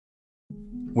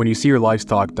When you see your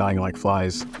livestock dying like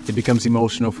flies, it becomes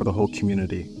emotional for the whole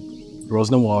community. There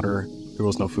was no water, there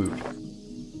was no food.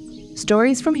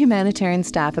 Stories from humanitarian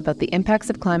staff about the impacts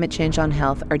of climate change on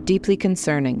health are deeply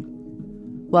concerning.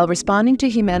 While responding to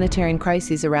humanitarian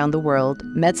crises around the world,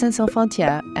 Médecins Sans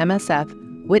Frontières,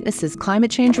 MSF, witnesses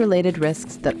climate change-related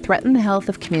risks that threaten the health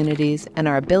of communities and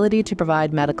our ability to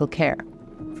provide medical care.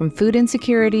 From food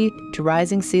insecurity to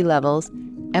rising sea levels,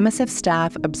 MSF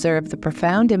staff observe the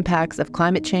profound impacts of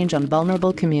climate change on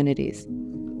vulnerable communities.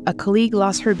 A colleague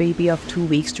lost her baby of 2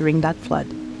 weeks during that flood.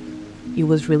 It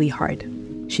was really hard.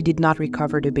 She did not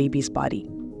recover the baby's body.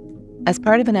 As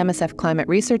part of an MSF climate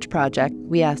research project,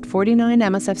 we asked 49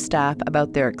 MSF staff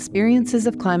about their experiences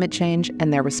of climate change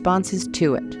and their responses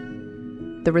to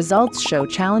it. The results show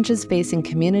challenges facing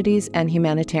communities and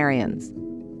humanitarians.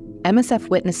 MSF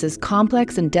witnesses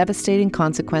complex and devastating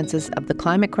consequences of the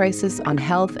climate crisis on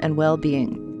health and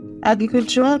well-being.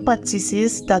 Agricultural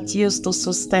practices that used to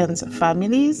sustain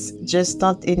families just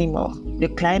not anymore. The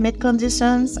climate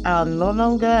conditions are no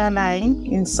longer aligned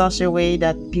in such a way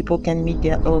that people can meet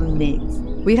their own needs.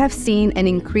 We have seen an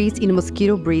increase in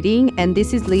mosquito breeding, and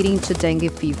this is leading to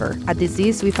dengue fever, a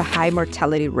disease with a high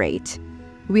mortality rate.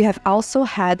 We have also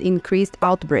had increased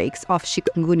outbreaks of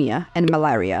chikungunya and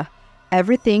malaria.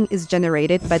 Everything is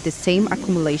generated by the same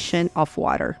accumulation of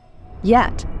water.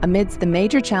 Yet, amidst the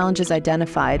major challenges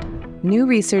identified, new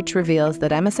research reveals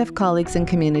that MSF colleagues and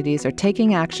communities are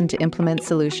taking action to implement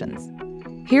solutions.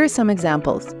 Here are some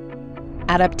examples.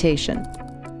 Adaptation.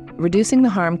 Reducing the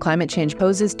harm climate change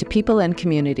poses to people and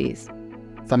communities.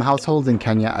 Some households in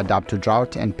Kenya adapt to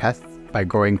drought and pests by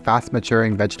growing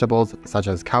fast-maturing vegetables such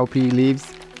as cowpea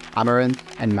leaves, amaranth,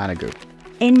 and managu.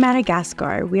 In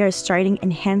Madagascar, we are starting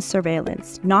enhanced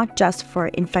surveillance, not just for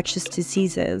infectious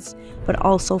diseases, but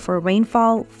also for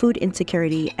rainfall, food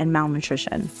insecurity, and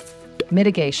malnutrition.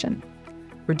 Mitigation.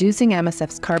 Reducing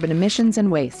MSF's carbon emissions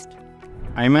and waste.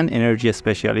 I'm an energy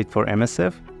specialist for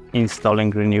MSF, installing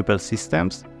renewable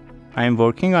systems. I'm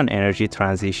working on energy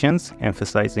transitions,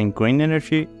 emphasizing green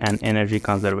energy and energy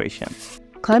conservation.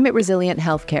 Climate-resilient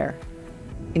healthcare.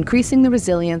 Increasing the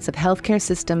resilience of healthcare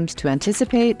systems to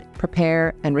anticipate,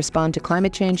 prepare, and respond to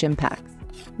climate change impacts.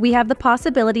 We have the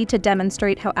possibility to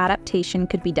demonstrate how adaptation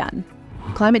could be done.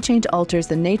 Climate change alters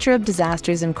the nature of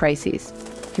disasters and crises.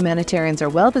 Humanitarians are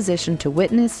well positioned to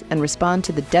witness and respond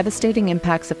to the devastating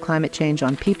impacts of climate change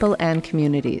on people and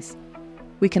communities.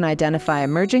 We can identify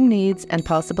emerging needs and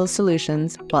possible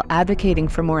solutions while advocating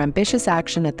for more ambitious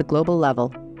action at the global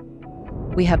level.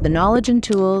 We have the knowledge and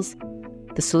tools,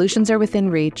 the solutions are within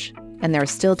reach, and there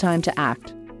is still time to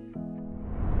act.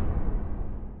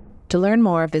 To learn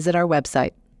more, visit our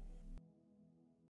website.